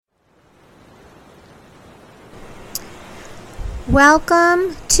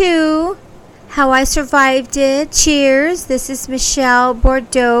Welcome to How I Survived It. Cheers. This is Michelle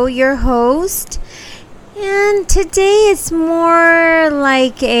Bordeaux, your host. And today it's more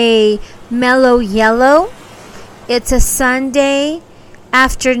like a mellow yellow. It's a Sunday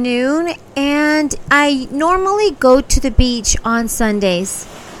afternoon, and I normally go to the beach on Sundays.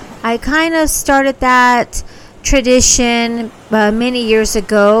 I kind of started that tradition many years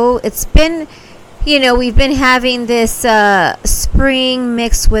ago. It's been, we've been having this spring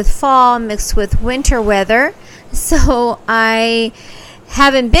mixed with fall, mixed with winter weather. So I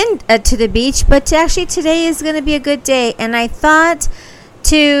haven't been to the beach, but actually today is going to be a good day. And I thought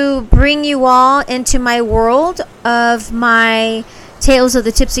to bring you all into my world of my Tales of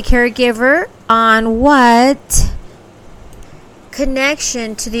the Tipsy Caregiver on what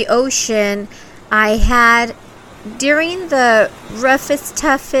connection to the ocean I had during the roughest,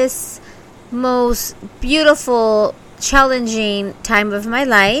 toughest, most beautiful, challenging time of my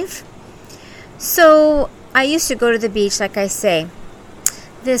life. So I used to go to the beach, like I say.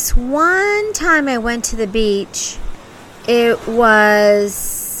 This one time I went to the beach, it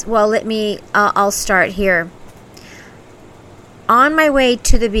was, I'll start here. On my way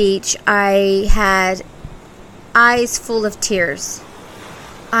to the beach, I had eyes full of tears.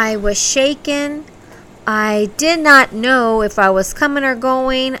 I was shaken. I did not know if I was coming or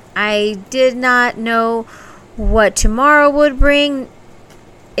going. I did not know what tomorrow would bring.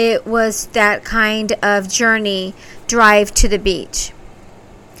 It was that kind of drive to the beach.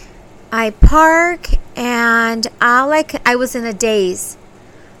 I park and I was in a daze.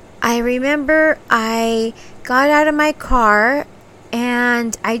 I remember I got out of my car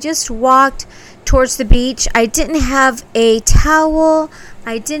and I just walked towards the beach. I didn't have a towel.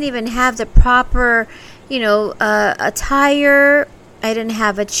 I didn't even have the proper, attire. I didn't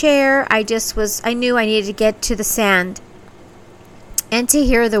have a chair. I knew I needed to get to the sand and to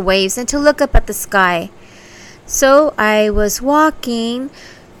hear the waves and to look up at the sky. So I was walking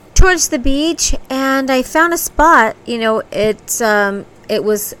towards the beach and I found a spot. It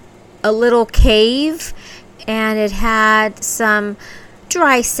was a little cave and it had some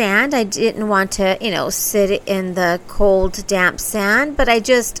dry sand. I didn't want to, sit in the cold, damp sand, but I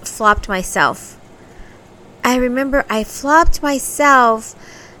just flopped myself. I remember I flopped myself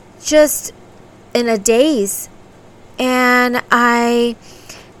just in a daze, and I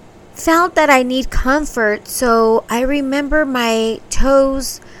felt that I need comfort, so I remember my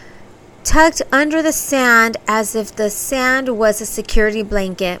toes tucked under the sand as if the sand was a security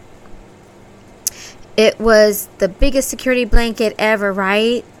blanket. It was the biggest security blanket ever,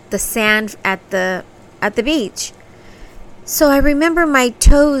 right? The sand at the beach. So I remember my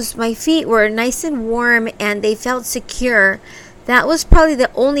toes, my feet were nice and warm and they felt secure. That was probably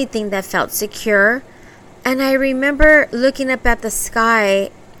the only thing that felt secure. And I remember looking up at the sky.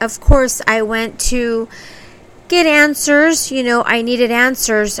 Of course, I went to get answers. I needed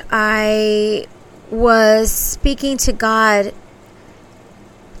answers. I was speaking to God,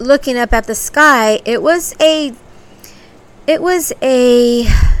 looking up at the sky. It was a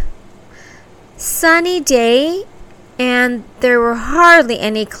sunny day and there were hardly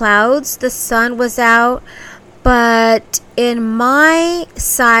any clouds. The sun was out, but in my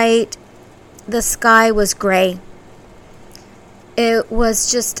sight the sky was gray. It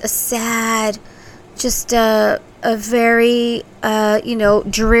was just a sad, just a very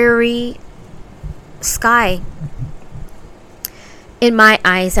dreary sky in my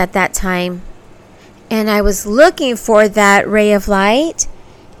eyes at that time. And I was looking for that ray of light,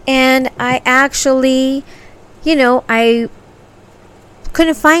 and I actually, I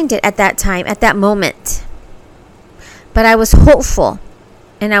couldn't find it at that time, at that moment. But I was hopeful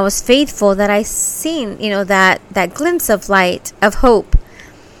and I was faithful that I seen, that glimpse of light, of hope.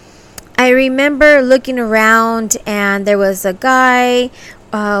 I remember looking around and there was a guy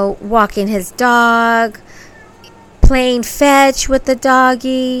walking his dog, playing fetch with the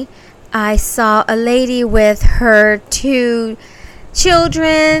doggy. I saw a lady with her 2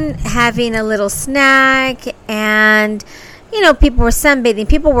 children having a little snack, and people were sunbathing.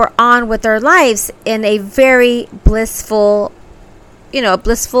 People were on with their lives in a very blissful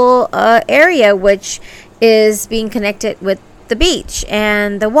area, which is being connected with the beach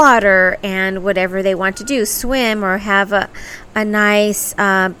and the water and whatever they want to do, swim or have a nice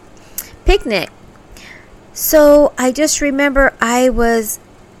picnic. So I just remember I was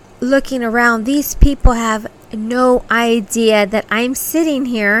looking around. These people have no idea that I'm sitting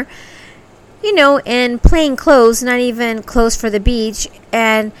here, in plain clothes, not even clothes for the beach,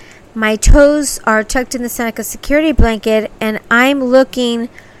 and my toes are tucked in the sand like a security blanket, and I'm looking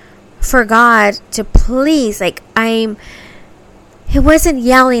for God to please, I'm It wasn't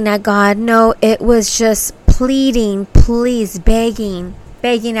yelling at God. No, it was just pleading, please, begging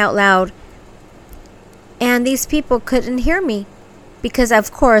out loud. And these people couldn't hear me because,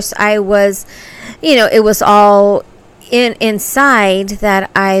 of course, I was, it was all inside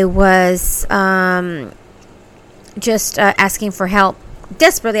that I was just asking for help,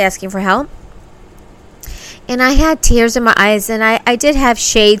 desperately asking for help. And I had tears in my eyes, and I did have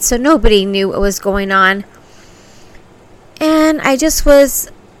shades, so nobody knew what was going on. And I just was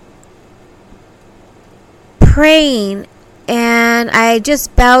praying, and I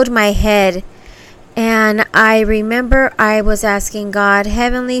just bowed my head. And I remember I was asking God,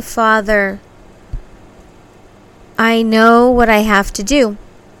 Heavenly Father, I know what I have to do.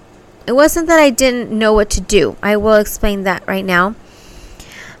 It wasn't that I didn't know what to do. I will explain that right now.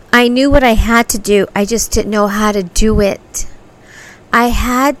 I knew what I had to do. I just didn't know how to do it. I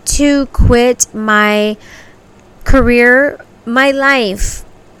had to quit my career, my life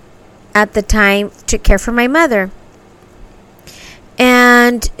at the time to care for my mother.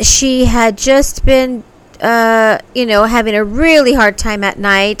 And she had just been, having a really hard time at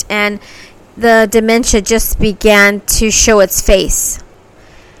night, and the dementia just began to show its face.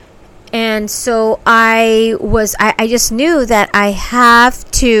 And so I just knew that I have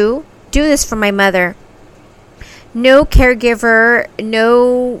to do this for my mother. No caregiver,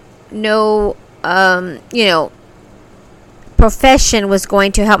 no, profession was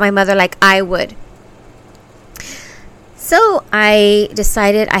going to help my mother like I would. So I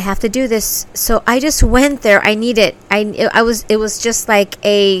decided I have to do this. So I just went there. I need it. It was just like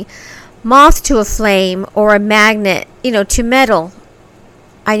a moth to a flame or a magnet, to metal.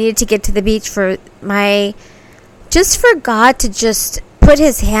 I needed to get to the beach for God to just put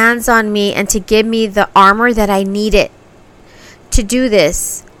his hands on me and to give me the armor that I needed to do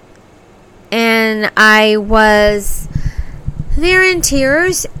this. And I was there in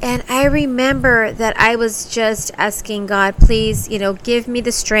tears, and I remember that I was just asking God, please, give me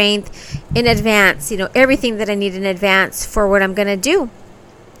the strength in advance, everything that I need in advance for what I'm going to do.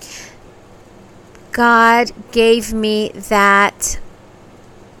 God gave me that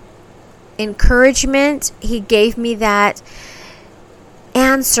encouragement. He gave me that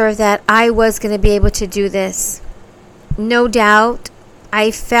answer that I was going to be able to do this. No doubt,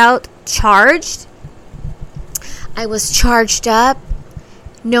 I felt charged. I was charged up,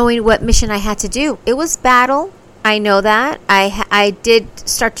 knowing what mission I had to do. It was battle. I know that. I did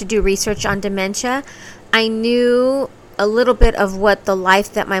start to do research on dementia. I knew a little bit of what the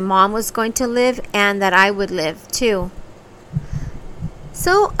life that my mom was going to live and that I would live too.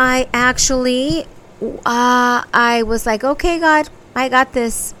 So I actually, I was like, okay, God, I got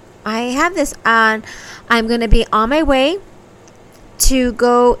this. I have this on. I'm going to be on my way to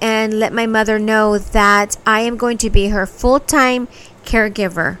go and let my mother know that I am going to be her full-time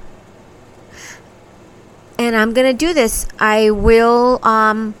caregiver. And I'm going to do this. I will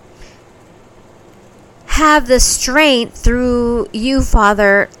have the strength through you,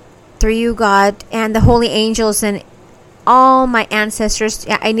 Father, through you, God, and the holy angels and all my ancestors.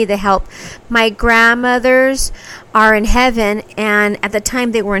 I need the help. My grandmothers are in heaven, and at the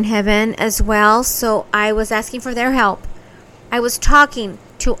time they were in heaven as well. So I was asking for their help. I was talking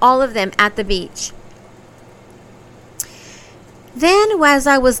to all of them at the beach. Then, as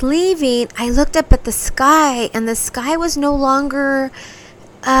I was leaving, I looked up at the sky, and the sky was no longer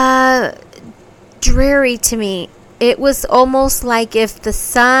dreary to me. It was almost like if the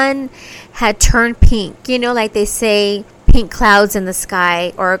sun had turned pink. Like they say, pink clouds in the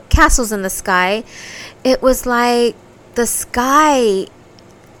sky or castles in the sky. It was like the sky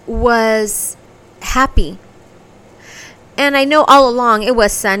was happy. And I know all along it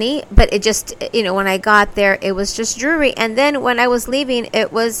was sunny, but it just, when I got there, it was just dreary. And then when I was leaving,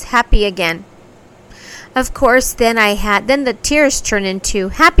 it was happy again. Of course, then the tears turned into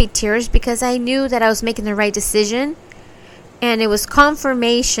happy tears because I knew that I was making the right decision. And it was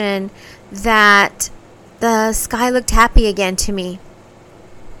confirmation that the sky looked happy again to me.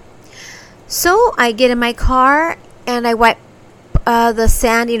 So I get in my car and I wipe the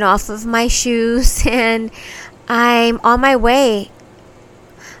sanding off of my shoes, and I'm on my way.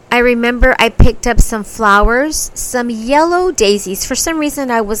 I remember I picked up some flowers, some yellow daisies. For some reason,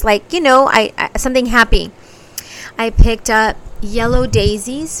 I was like, something happy. I picked up yellow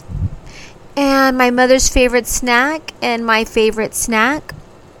daisies and my mother's favorite snack and my favorite snack.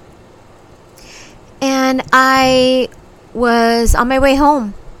 And I was on my way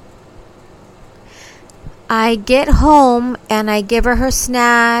home. I get home and I give her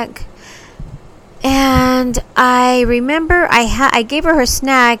snack. And I remember I gave her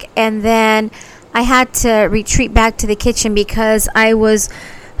snack, and then I had to retreat back to the kitchen because I was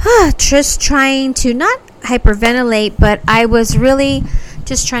just trying to not hyperventilate, but I was really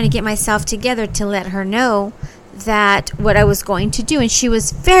just trying to get myself together to let her know that what I was going to do. And she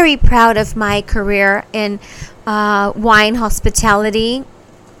was very proud of my career in wine hospitality,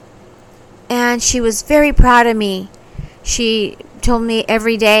 and she was very proud of me. She told me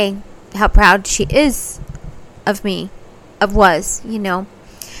every day how proud she is of me,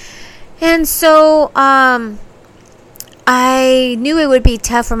 And so I knew it would be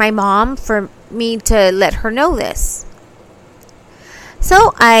tough for my mom for me to let her know this.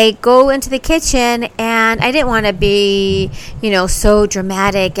 So I go into the kitchen, and I didn't want to be, so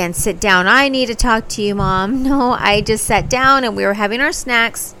dramatic and sit down. I need to talk to you, Mom. No, I just sat down, and we were having our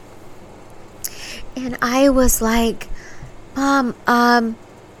snacks. And I was like, Mom,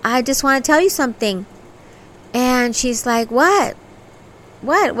 I just want to tell you something. And she's like, what?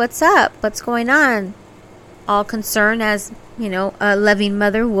 What's up? What's going on? All concerned, as, a loving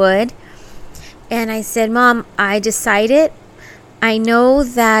mother would. And I said, Mom, I decided, I know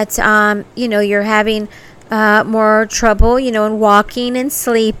that, you're having more trouble, in walking and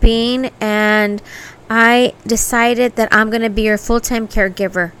sleeping. And I decided that I'm going to be your full-time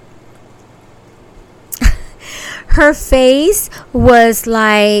caregiver. Her face was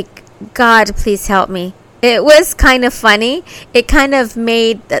like, God, please help me. It was kind of funny. It kind of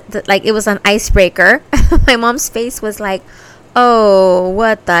made, like it was an icebreaker. My mom's face was like, oh,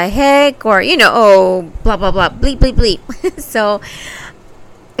 what the heck? Or, oh, blah, blah, blah, bleep, bleep, bleep. So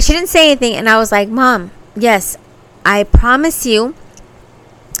she didn't say anything. And I was like, Mom, yes, I promise you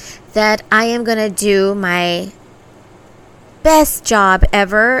that I am going to do my best job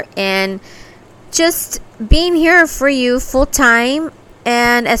ever in just being here for you full time.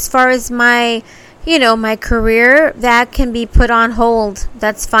 And as far as my, my career, that can be put on hold.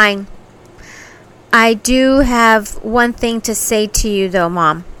 That's fine. I do have one thing to say to you though,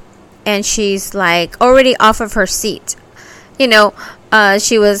 Mom. And she's like already off of her seat.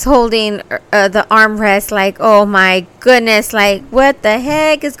 She was holding the armrest like, oh my goodness, like what the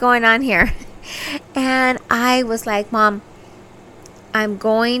heck is going on here? And I was like, Mom, I'm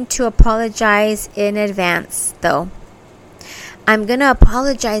going to apologize in advance, though. I'm going to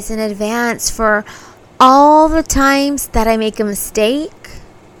apologize in advance for all the times that I make a mistake,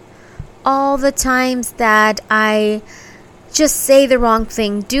 all the times that I just say the wrong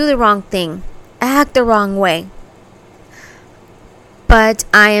thing, do the wrong thing, act the wrong way. But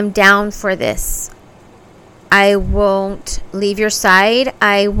I am down for this. I won't leave your side.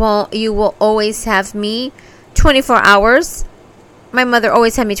 You will always have me 24 hours. My mother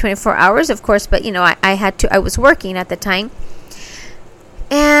always had me 24 hours, of course, but I was working at the time.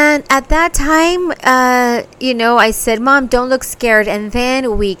 And at that time, I said, Mom, don't look scared. And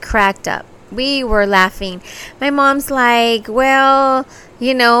then we cracked up. We were laughing. My mom's like, well,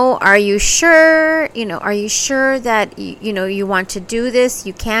 are you sure? Are you sure that, you want to do this?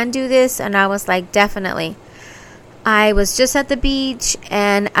 You can do this? And I was like, definitely. I was just at the beach,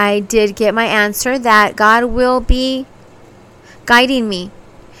 and I did get my answer that God will be guiding me.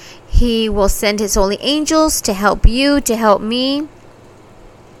 He will send his holy angels to help you, to help me,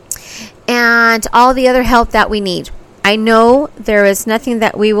 and all the other help that we need. I know there is nothing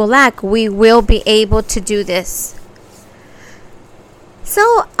that we will lack. We will be able to do this.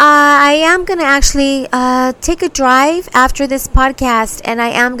 So I am going to actually take a drive after this podcast, and I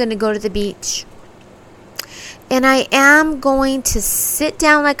am going to go to the beach. And I am going to sit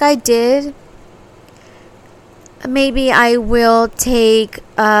down like I did. Maybe I will take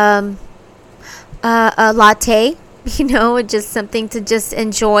a latte, just something to just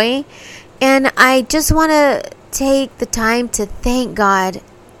enjoy. And I just want to take the time to thank God.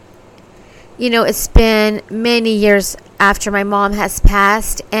 It's been many years after my mom has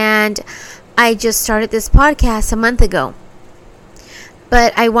passed, and I just started this podcast a month ago.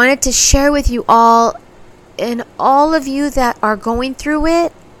 But I wanted to share with you all, and all of you that are going through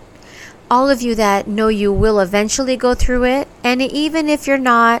it, all of you that know you will eventually go through it, and even if you're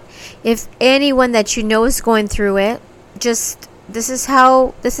not, if anyone that you know is going through it, just this is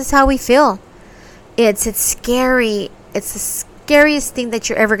how we feel. It's scary. It's the scariest thing that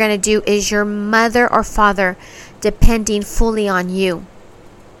you're ever going to do is your mother or father depending fully on you.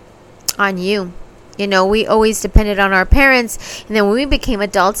 On you. We always depended on our parents, and then when we became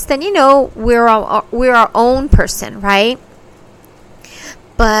adults, then we're our own person, right?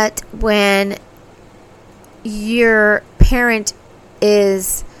 But when your parent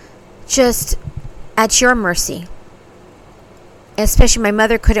is just at your mercy, especially my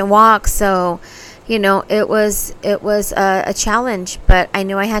mother couldn't walk, so It was a challenge, but I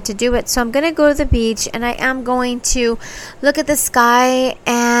knew I had to do it. So I'm going to go to the beach, and I am going to look at the sky,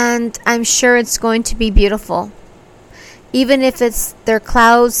 and I'm sure it's going to be beautiful. Even if there are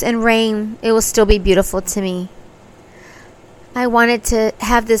clouds and rain, it will still be beautiful to me. I wanted to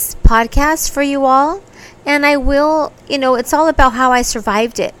have this podcast for you all, and I will, it's all about how I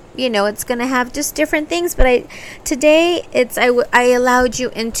survived it. It's going to have just different things, but today I allowed you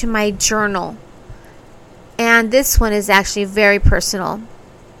into my journal. And this one is actually very personal.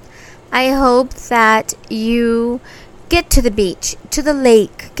 I hope that you get to the beach, to the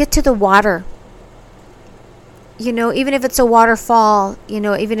lake, get to the water. Even if it's a waterfall,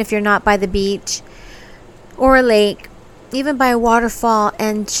 even if you're not by the beach or a lake, even by a waterfall,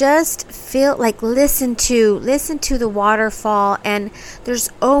 and just feel like listen to the waterfall. And there's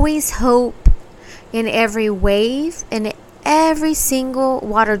always hope in every wave and every single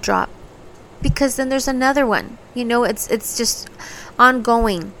water drop, because then there's another one. It's just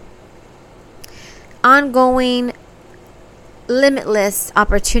ongoing, limitless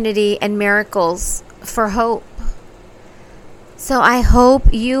opportunity and miracles for hope. So I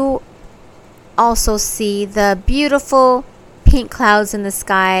hope you also see the beautiful pink clouds in the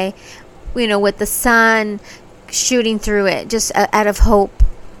sky, with the sun shooting through it, just out of hope.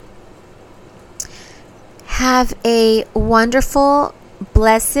 Have a wonderful,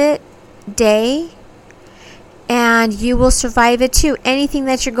 blessed day, and you will survive it too. Anything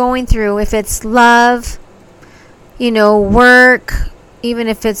that you're going through, if it's love, work, even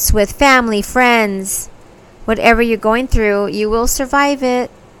if it's with family, friends, whatever you're going through, you will survive it.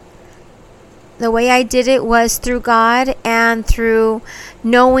 The way I did it was through God and through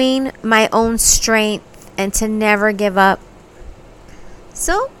knowing my own strength and to never give up.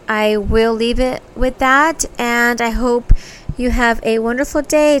 So I will leave it with that, and I hope you have a wonderful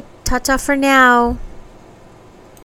day. Ta-ta for now.